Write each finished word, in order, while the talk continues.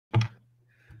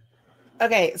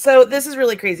Okay, so this is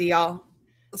really crazy, y'all.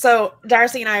 So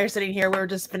Darcy and I are sitting here. We're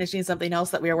just finishing something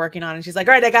else that we were working on, and she's like,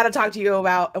 "All right, I got to talk to you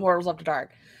about Immortals After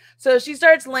Dark." So she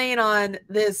starts laying on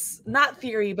this not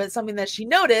theory, but something that she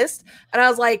noticed, and I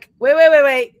was like,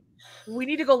 "Wait. We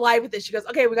need to go live with this." She goes,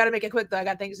 "Okay, we got to make it quick though. I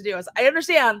got things to do." I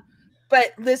understand,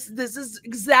 but this is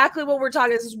exactly what we're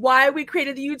talking. This is why we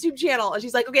created the YouTube channel. And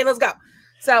she's like, "Okay, let's go."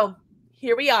 So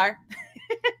here we are.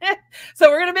 So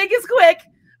we're gonna make this quick.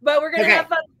 But we're going to have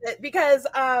fun with it because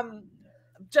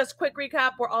just quick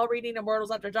recap, we're all reading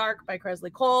Immortals After Dark by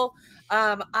Kresley Cole.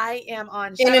 I am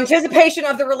on in anticipation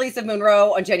of the release of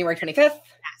Monroe on January 25th.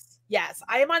 Yes.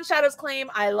 I am on Shadow's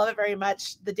Claim. I love it very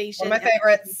much. The Dacian. One of my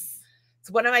favorites. It's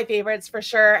one of my favorites for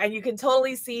sure. And you can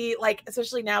totally see, like,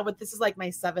 especially now with this is like my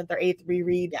 7th or 8th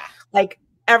reread. Yeah. Like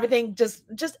everything, just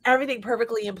everything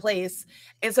perfectly in place.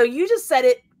 And so you just said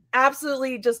it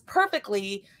absolutely just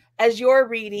perfectly as you're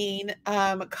reading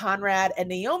Conrad and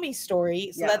Naomi's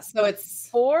story. So so it's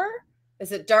 4.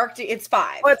 Is it Dark? It's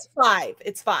 5. Oh, it's 5.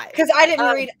 It's 5. Because I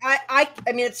didn't read. I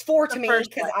mean, it's 4 to me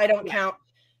because I don't count.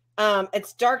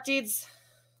 It's Dark Deeds.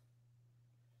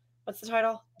 What's the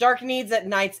title? Dark Needs at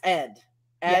Night's Edge,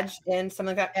 and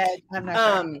something like that. I'm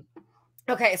not sure.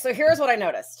 Okay, so here's what I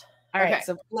noticed. All right,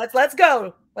 so let's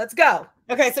go. Let's go.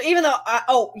 Okay, so even though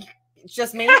it's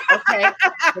just me. Okay.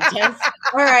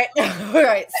 All right. All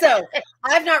right. So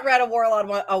I've not read a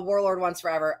Warlord Once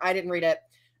Forever. I didn't read it.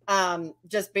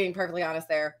 Just being perfectly honest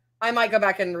there. I might go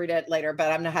back and read it later, but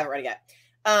I haven't read it yet.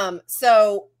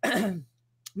 So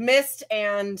Mist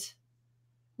and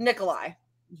Nikolai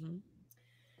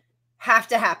have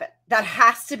to happen. That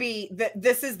has to be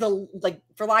this is the, like,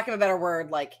 for lack of a better word,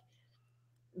 like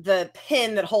the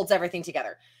pin that holds everything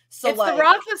together. So it's the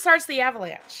rock that starts the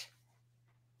avalanche.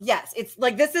 Yes, it's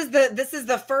like this is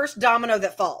the first domino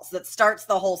that falls, that starts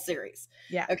the whole series.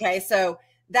 Yeah. Okay, so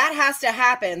that has to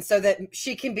happen so that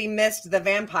she can be Mist the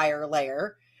vampire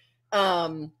layer,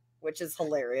 which is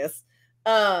hilarious.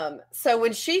 So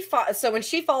when she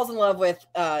falls in love with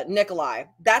Nikolai,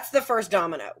 that's the first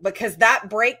domino, because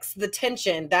that breaks the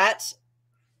tension. That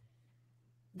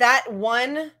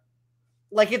one,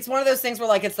 like, it's one of those things where,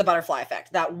 like, it's the butterfly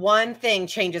effect. That one thing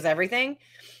changes everything.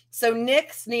 So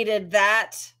Nyx needed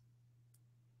that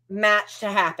match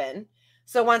to happen.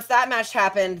 So once that match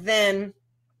happened, then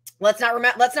let's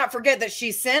not forget that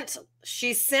she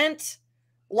sent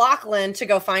Lachlan to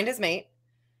go find his mate.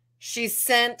 She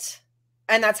sent,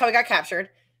 and that's how he got captured.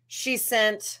 She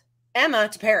sent Emma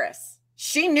to Paris.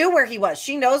 She knew where he was.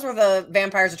 She knows where the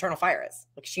vampire's eternal fire is.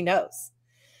 Like, she knows.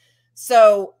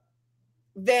 So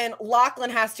then Lachlan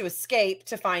has to escape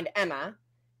to find Emma.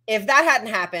 If that hadn't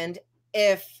happened,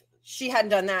 if she hadn't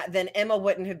done that, then Emma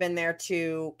wouldn't have been there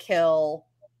to kill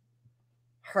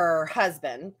her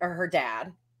husband or her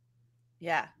dad.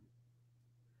 Yeah.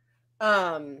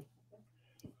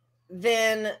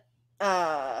 Then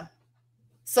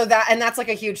so that's like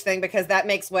a huge thing, because that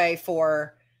makes way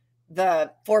for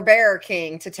the Forebearer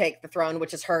King to take the throne,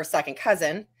 which is her second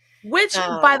cousin. Which,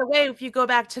 by the way, if you go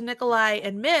back to Nikolai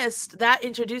and Mist, that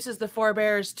introduces the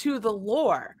Forebearers to the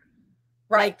lore.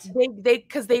 Right. Like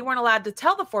because they weren't allowed to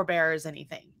tell the Forebearers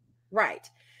anything. Right.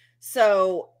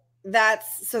 So that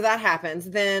happens.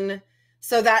 Then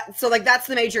that's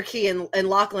the major key in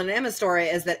Lachlan and Emma's story,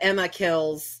 is that Emma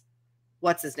kills,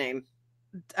 what's his name?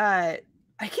 I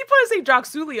keep wanting to say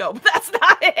Droxulio, but that's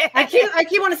not it. I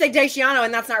keep wanting to say Daciano,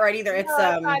 and that's not right either. It's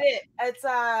that's not it. It's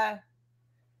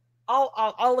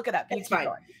I'll look it up. It's fine.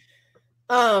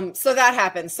 Going. So that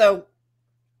happens. So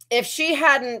if she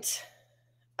hadn't,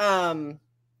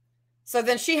 so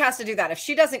then she has to do that. If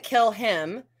she doesn't kill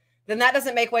him, then that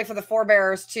doesn't make way for the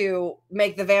Forebearers to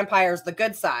make the vampires the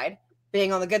good side,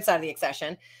 being on the good side of the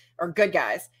accession, or good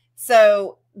guys.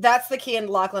 So that's the key in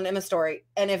Lachlan and Emma's story.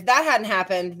 And if that hadn't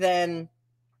happened, then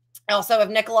also if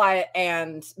Nikolai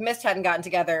and Mist hadn't gotten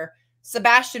together,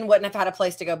 Sebastian wouldn't have had a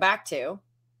place to go back to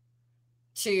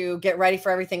get ready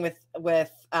for everything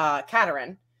with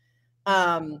Katerin.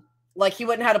 Like, he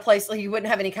wouldn't have a place, like, he wouldn't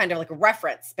have any kind of, like,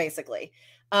 reference, basically.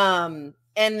 And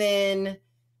then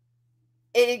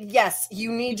yes, you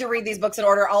need to read these books in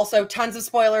order. Also, tons of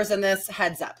spoilers in this,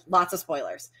 heads up, lots of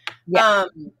spoilers. Yeah.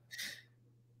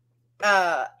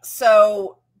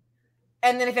 So,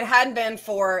 and then if it hadn't been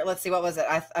for, let's see, what was it?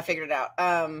 I figured it out.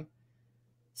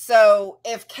 So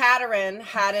if Katerin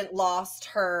hadn't lost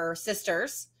her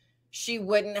sisters, she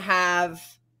wouldn't have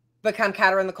become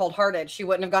Katerin the Cold-Hearted. She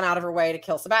wouldn't have gone out of her way to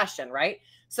kill Sebastian, right?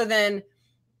 So then,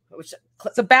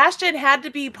 Sebastian had to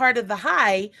be part of the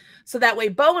High, so that way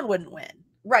Bowen wouldn't win.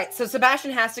 Right. So Sebastian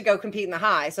has to go compete in the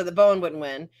High so that Bowen wouldn't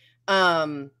win.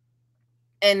 And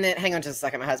then, hang on just a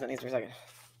second. My husband needs me a second.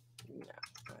 No,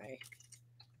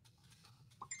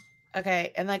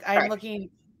 Okay, and like I'm looking.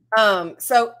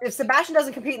 So if Sebastian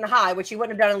doesn't compete in the high, which he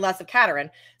wouldn't have done unless of Katerin,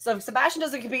 so if Sebastian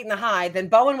doesn't compete in the high, then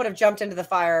Bowen would have jumped into the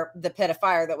pit of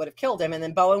fire that would have killed him, and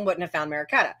then Bowen wouldn't have found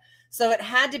Mariquetta. So it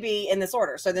had to be in this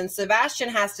order. So then Sebastian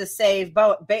has to save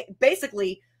Bowen.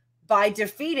 Basically, by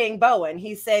defeating Bowen,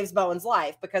 he saves Bowen's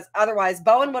life, because otherwise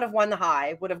Bowen would have won the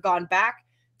high, would have gone back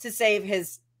to save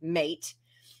his mate,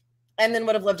 and then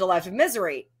would have lived a life of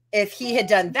misery. If he had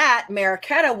done that,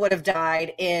 Mariquetta would have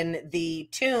died in the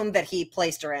tomb that he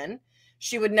placed her in.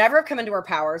 She would never have come into her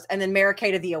powers. And then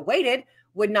Mariquetta the Awaited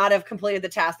would not have completed the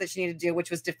task that she needed to do, which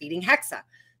was defeating Hexa.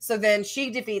 So then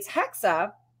she defeats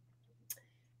Hexa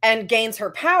and gains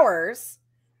her powers.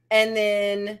 And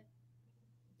then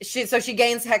she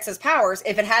gains Hexa's powers.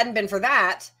 If it hadn't been for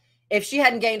that, if she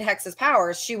hadn't gained Hexa's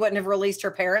powers, she wouldn't have released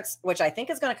her parents, which I think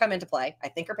is going to come into play. I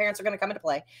think her parents are going to come into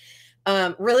play.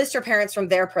 Released her parents from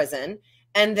their prison.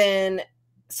 And then,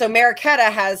 so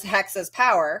Mariquetta has Hexa's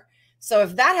power. So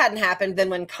if that hadn't happened, then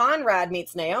when Conrad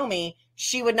meets Naomi,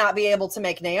 she would not be able to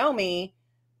make Naomi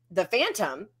the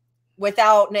Phantom.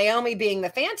 Without Naomi being the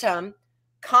Phantom,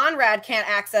 Conrad can't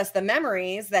access the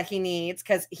memories that he needs,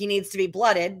 because he needs to be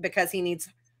blooded, because he needs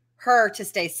her to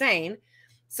stay sane.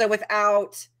 So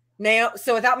without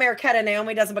Mariquetta,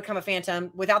 Naomi doesn't become a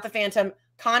Phantom. Without the Phantom,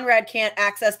 Conrad can't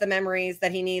access the memories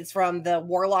that he needs from the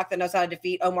warlock that knows how to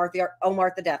defeat Omar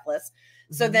the Deathless.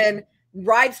 So then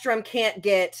Rydstrom can't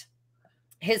get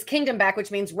his kingdom back,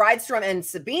 which means Rydstrom and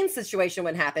Sabine's situation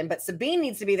wouldn't happen. But Sabine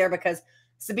needs to be there, because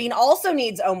Sabine also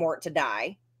needs Omort to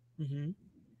die.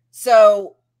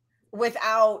 So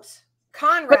without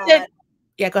Conrad...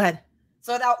 Yeah, go ahead.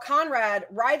 So without Conrad,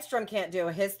 Rydstrom can't do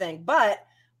his thing. But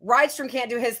Rydstrom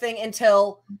can't do his thing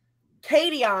until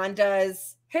Kadeon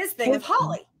does his thing with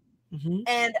Holly.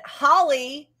 And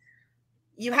Holly,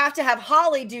 you have to have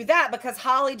Holly do that, because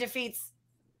Holly defeats,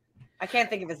 I can't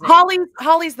think of his name.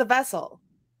 Holly's the vessel.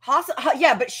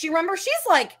 Yeah, but she's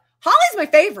like, Holly's my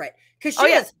favorite, because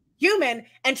she was human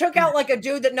and took out like a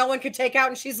dude that no one could take out.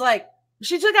 And she's like,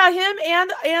 she took out him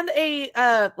and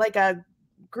a like a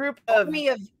group of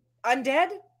undead.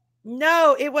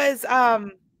 No, it was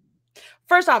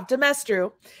first off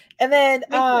Demestru, and then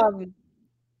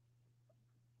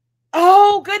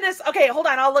oh goodness. Okay, hold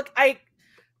on. I'll look. I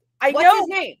What's know his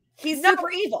name. He's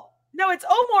super evil. No, it's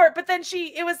Omort, but then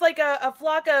it was like a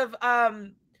flock of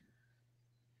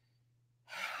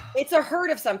it's a herd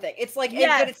of something. It's like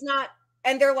but it's not,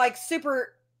 and they're like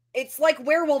super, it's like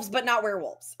werewolves, but not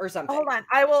werewolves or something. Hold on.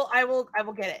 I will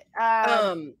get it.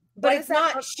 But it's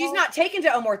not, she's not taken to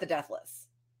Omort the Deathless.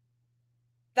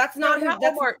 That's not who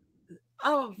Omort.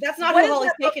 Oh, that's not who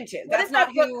Holly's taken to. That's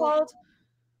not who called.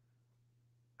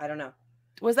 I don't know.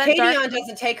 Was that Kadeon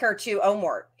doesn't take her to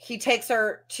Omort. He takes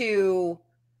her to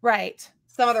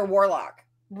some other warlock.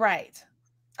 Right.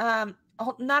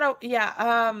 Hold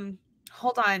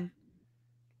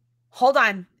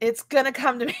on. It's gonna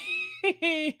come to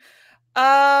me.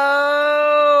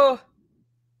 Oh.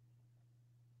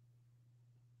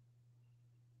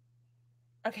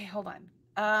 Okay, hold on.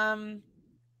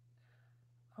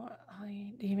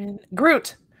 Demon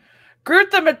Groot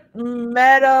the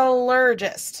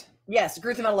metallurgist. Yes,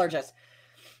 Groot the metallurgist.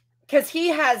 Because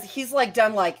he's like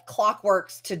done like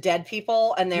clockworks to dead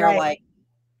people, and they're like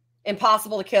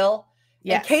impossible to kill.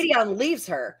 Yes. And Kadeon leaves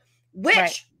her,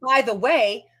 which, by the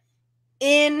way,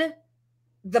 in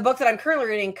the book that I'm currently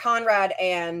reading, Conrad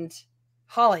and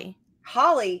Holly,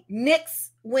 Nyx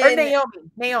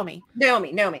Naomi.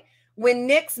 When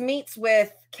Nyx meets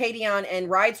with Kadeon and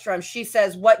Rydstrom, she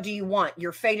says, "What do you want?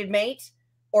 Your fated mate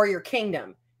or your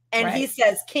kingdom?" And he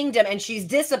says, "Kingdom." And she's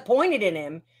disappointed in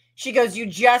him. She goes, "You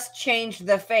just changed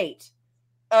the fate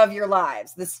of your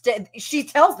lives." She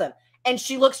tells them, and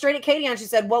she looks straight at Kadeon. She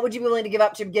said, "What would you be willing to give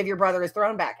up to give your brother his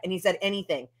throne back?" And he said,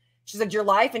 "Anything." She said, "Your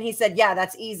life?" And he said, "Yeah,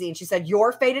 that's easy." And she said,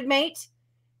 "Your fated mate?"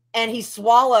 And he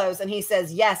swallows and he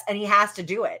says, "Yes." And he has to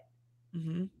do it.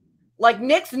 Like,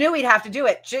 Nyx knew he'd have to do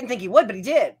it. She didn't think he would, but he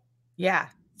did. Yeah.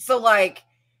 So like,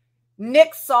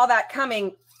 Nyx saw that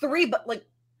coming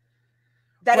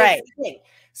that is the thing.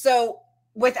 So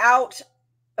without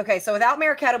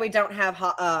Mariquetta, we don't have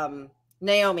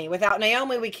Naomi. Without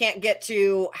Naomi, we can't get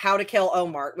to how to kill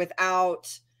Omar.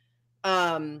 Without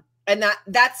and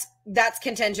that's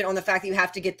contingent on the fact that you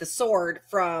have to get the sword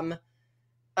from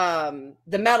the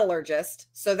metallurgist.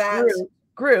 So that's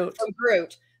Groot.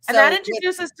 And that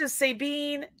introduces us to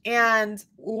Sabine and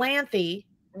Lanthe.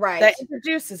 Right. That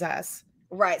introduces us.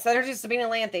 Right. So that introduces Sabine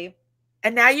and Lanthe.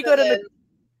 And now you go to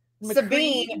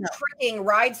Sabine tricking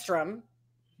Rydstrom,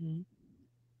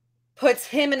 puts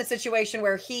him in a situation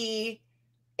where he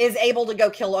is able to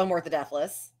go kill Omor the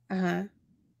Deathless.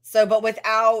 So,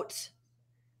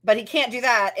 but he can't do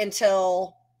that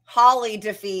until Holly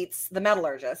defeats the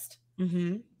metallurgist.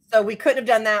 Mm-hmm. So we couldn't have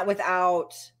done that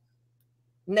without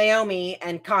Naomi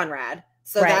and Conrad.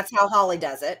 So that's how Holly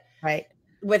does it. Right.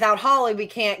 Without Holly, we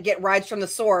can't get Rides from the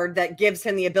Sword that gives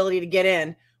him the ability to get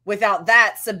in. Without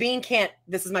that, Sabine can't,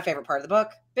 this is my favorite part of the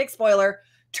book, big spoiler,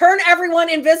 turn everyone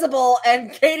invisible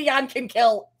and Kadeon can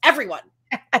kill everyone.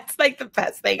 That's like the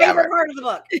best thing favorite ever. part of the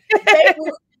book.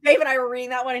 Dave and I were reading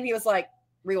that one and he was like,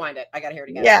 rewind it. I got to hear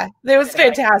it again. Yeah, it was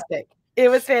fantastic. It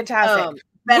was fantastic.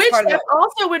 Which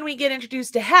also when we get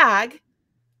introduced to Hag.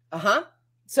 Uh-huh.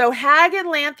 So Hag and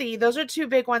Lanthe, those are two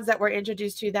big ones that we're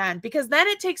introduced to then. Because then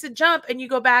it takes a jump and you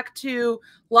go back to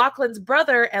Lachlan's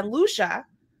brother and Lucia.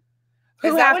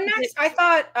 Is that one next? I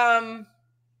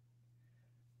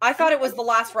thought it was the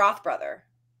last Roth brother.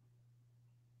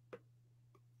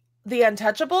 The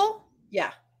Untouchable?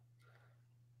 Yeah.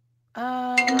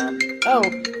 That's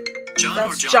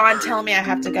John telling me I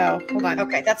have to go. Hold on.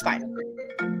 Okay, that's fine.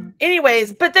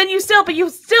 Anyways, but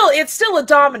it's still a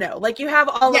domino. Like you have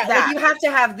all of that. Like you have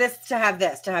to have this to have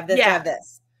this to have this to have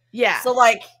this. Yeah. So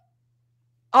like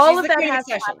all of that has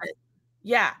to happen.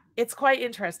 Yeah, it's quite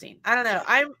interesting. I don't know.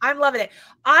 I'm loving it.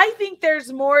 I think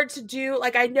there's more to do.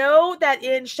 Like I know that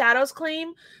in Shadow's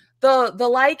Claim, the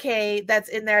Lycae that's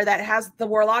in there that has the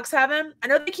warlocks have him. I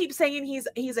know they keep saying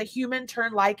he's a human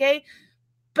turned Lycae,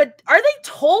 but are they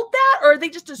told that or are they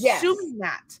just assuming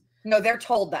that? No, they're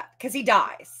told that because he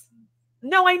dies.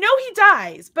 No, I know he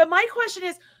dies, but my question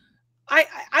is, I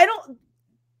don't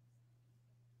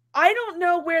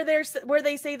know where they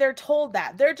say they're told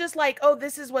that. They're just like, oh,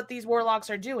 this is what these warlocks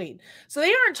are doing. So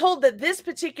they aren't told that this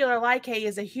particular Lycae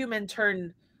is a human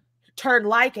turned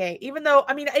Lycae, even though,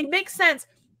 I mean, it makes sense.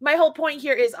 My whole point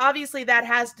here is obviously that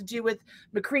has to do with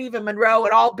McCreeve and Monroe.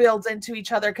 It all builds into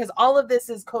each other because all of this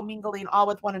is commingling all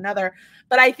with one another.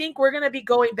 But I think we're going to be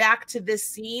going back to this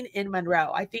scene in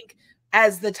Monroe. I think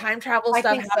as the time travel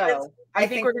stuff happens, I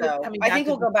think we're going to be coming back. I think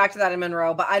we'll go back to that in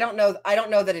Monroe, but I don't know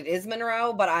that it is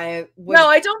Monroe, but No,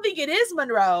 I don't think it is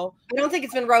Monroe. I don't think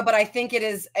it's Monroe, but I think it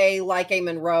is a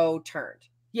Monroe turned.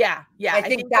 Yeah. I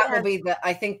think that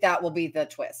will be the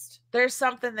twist. There's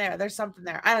something there. I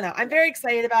don't know. I'm very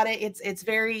excited about it. It's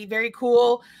very, very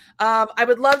cool. I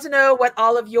would love to know what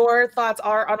all of your thoughts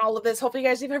are on all of this. Hopefully you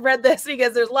guys even read this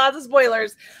because there's lots of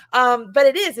spoilers. But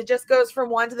it just goes from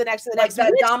one to the next to the next.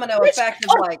 That domino effect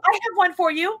is like. I have one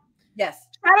for you. Yes.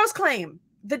 Shadow's Claim.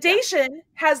 The Dacian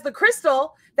has the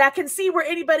crystal that can see where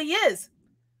anybody is.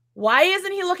 Why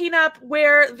isn't he looking up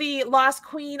where the lost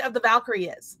queen of the Valkyrie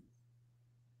is?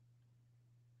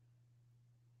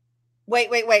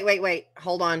 Wait.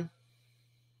 Hold on.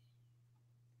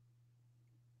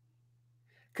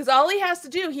 Because all he has to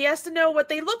do, he has to know what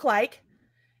they look like.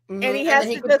 Mm-hmm. And he has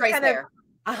to just kind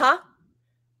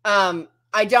of.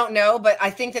 I don't know, but I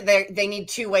think that they need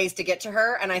two ways to get to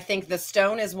her. And I think the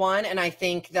stone is one. And I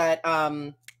think that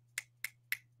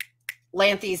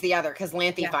Lanthe's the other because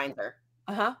Lanthe finds her.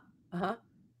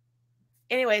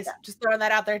 Anyways, just throwing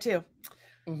that out there too.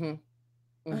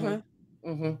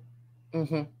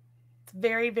 It's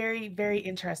very, very, very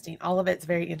interesting. All of it's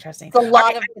very interesting. It's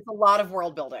a lot of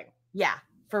world building. Yeah,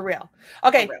 for real.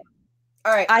 Okay. For real.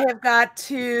 All right. I have got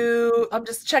to, I'm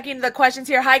just checking the questions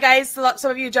here. Hi guys. Some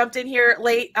of you jumped in here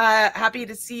late. Happy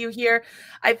to see you here.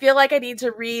 I feel like I need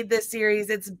to read this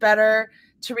series. It's better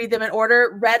to read them in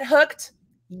order. Red Hooked.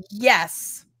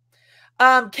 Yes.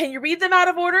 Can you read them out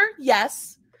of order?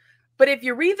 Yes. But if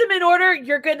you read them in order,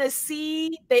 you're going to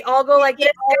see they all go like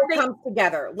it all comes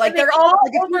together. Like they're all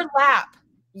overlap.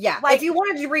 Yeah. Like, if you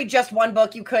wanted to read just one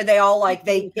book, you could. They all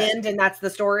they end and that's the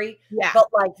story. Yeah. But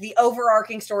like the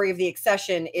overarching story of the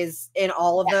Accession is in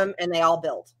all of them and they all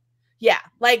build. Yeah.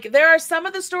 Like there are some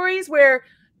of the stories where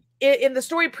in the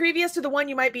story previous to the one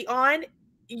you might be on,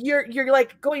 you're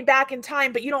like going back in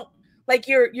time, but you don't like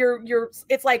you're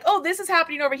it's like, oh, this is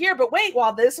happening over here, but wait,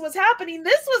 while this was happening.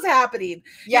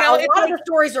 Yeah, a lot of the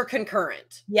stories are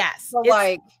concurrent. Yes. So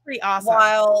like pretty awesome.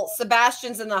 While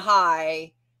Sebastian's in the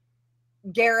High,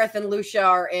 Gareth and Lucia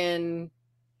are in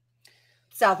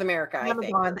South America.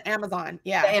 Amazon.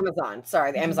 Yeah. The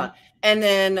Amazon. And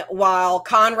then while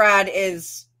Conrad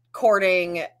is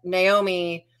courting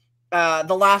Naomi,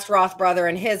 the last Roth brother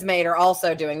and his mate are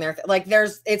also doing their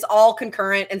it's all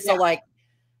concurrent. And so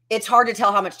it's hard to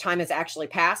tell how much time has actually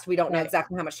passed. We don't know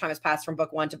exactly how much time has passed from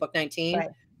book 1 to book 19.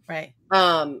 Right.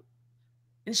 In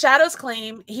Shadow's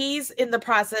Claim, he's in the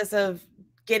process of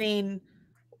getting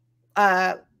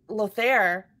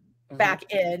Lothair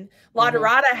back in. La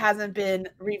Dorada hasn't been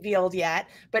revealed yet,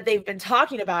 but they've been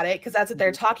talking about it because that's what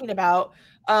they're talking about.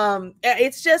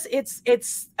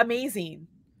 It's amazing.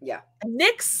 Yeah.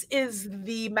 Nyx is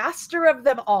the master of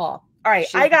them all. All right,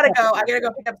 I gotta go. I gotta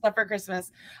go pick up stuff for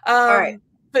Christmas. All right.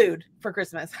 Food for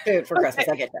Christmas. Food for Christmas.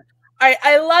 I get that. All right,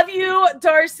 I love you,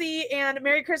 Darcy, and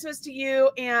Merry Christmas to you.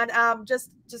 And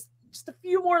just a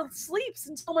few more sleeps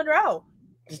until Monroe.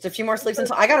 Just a few more sleeps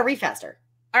until I gotta read faster.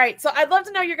 All right, so I'd love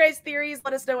to know your guys' theories.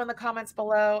 Let us know in the comments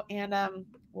below, and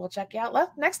we'll check you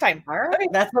out next time. All right,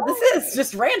 that's what this is.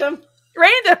 Just random.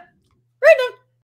 Random.